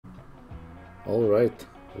All right,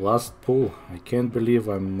 last pull. I can't believe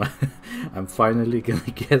I'm I'm finally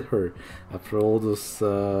gonna get her after all this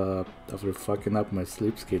after fucking up my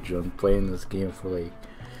sleep schedule and playing this game for like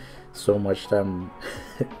so much time.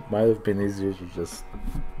 It might have been easier to just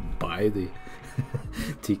buy the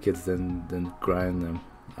tickets than grind them.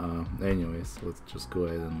 Anyways, let's just go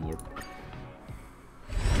ahead and warp.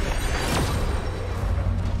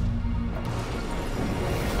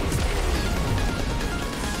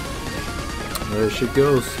 There she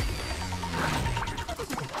goes.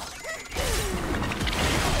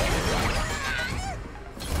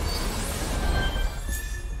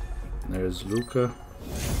 There's Luca.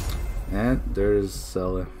 And there's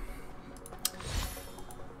Seele.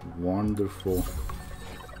 Wonderful.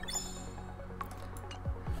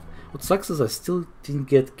 What sucks is I still didn't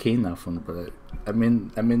get Knafen, but I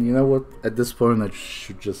mean, you know what? At this point, I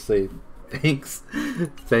should just say thanks,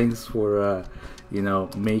 thanks for you know,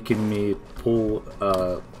 making me pull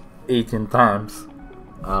 18 times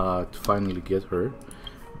to finally get her.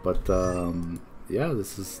 But yeah,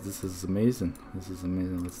 this is amazing. This is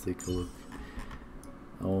amazing. Let's take a look.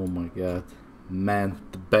 Oh my god, man,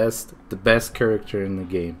 the best character in the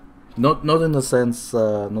game. Not in a sense,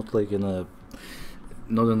 not like in a,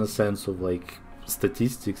 not in the sense of like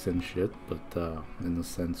statistics and shit, but in the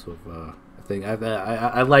sense of I think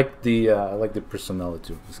I like the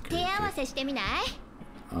personality of this character.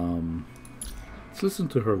 Let's listen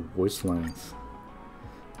to her voice lines.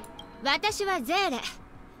 私はゼーレ、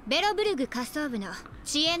ベロブルグ仮想部の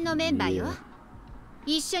遅延のメンバーよ。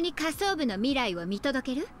一緒に仮想部の未来を見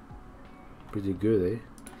届ける？ Pretty good, eh?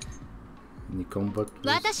 Any combat?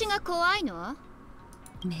 私が怖いの？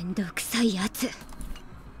めんどくさいやつ。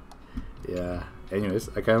Yeah. Anyways,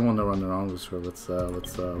 I kind of want to run around with her. Let's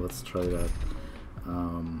try that.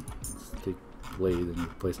 Let's take Blade and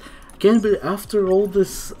replace. Can't be after all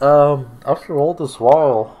this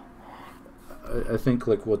while. I think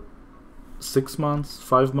like what, 6 months,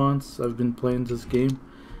 5 months I've been playing this game,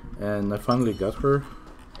 and I finally got her.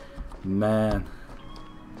 Man,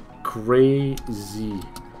 crazy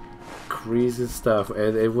stuff,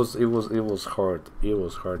 and it was hard. It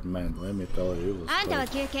was hard, man. Let me tell you, it was hard.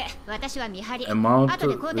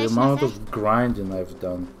 The amount of grinding I've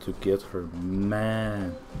done to get her,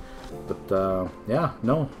 man. But yeah,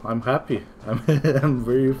 no, I'm happy. I'm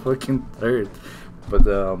very fucking tired, but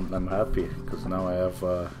I'm happy because now I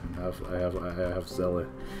have Seele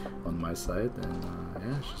on my side, and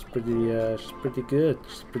yeah, she's pretty good.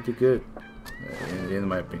 She's pretty good, in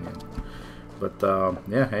my opinion. But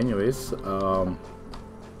yeah, anyways,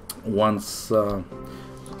 once I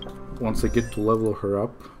get to level her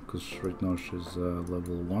up, because right now she's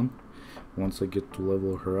level 1. Once I get to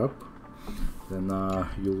level her up, then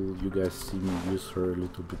you guys see me use her a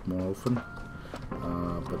little bit more often.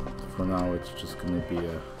 But for now, it's just gonna be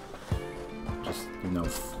just, you know,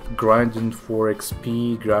 grinding for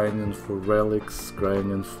XP, grinding for relics,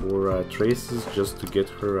 grinding for traces, just to get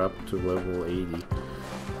her up to level 80.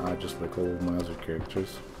 Just like all of my other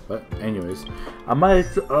characters. But anyways, I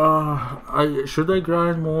might should I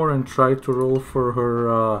grind more and try to roll for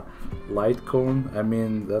her light cone? I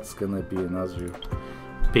mean, that's gonna be another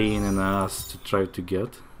pain in the ass to try to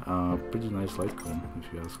get. Pretty nice light cone,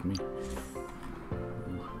 if you ask me.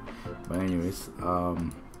 But anyways, I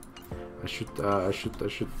should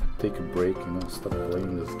take a break, you know, stop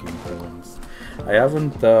playing this game for once. I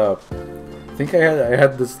haven't. I think I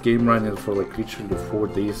had this game running for like literally 4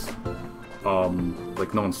 days,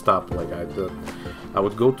 like non-stop. Like I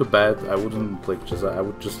would go to bed. I wouldn't like I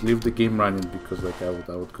would just leave the game running because like I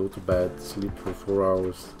would go to bed, sleep for 4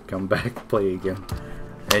 hours, come back, play again.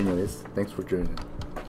 Anyways, thanks for joining.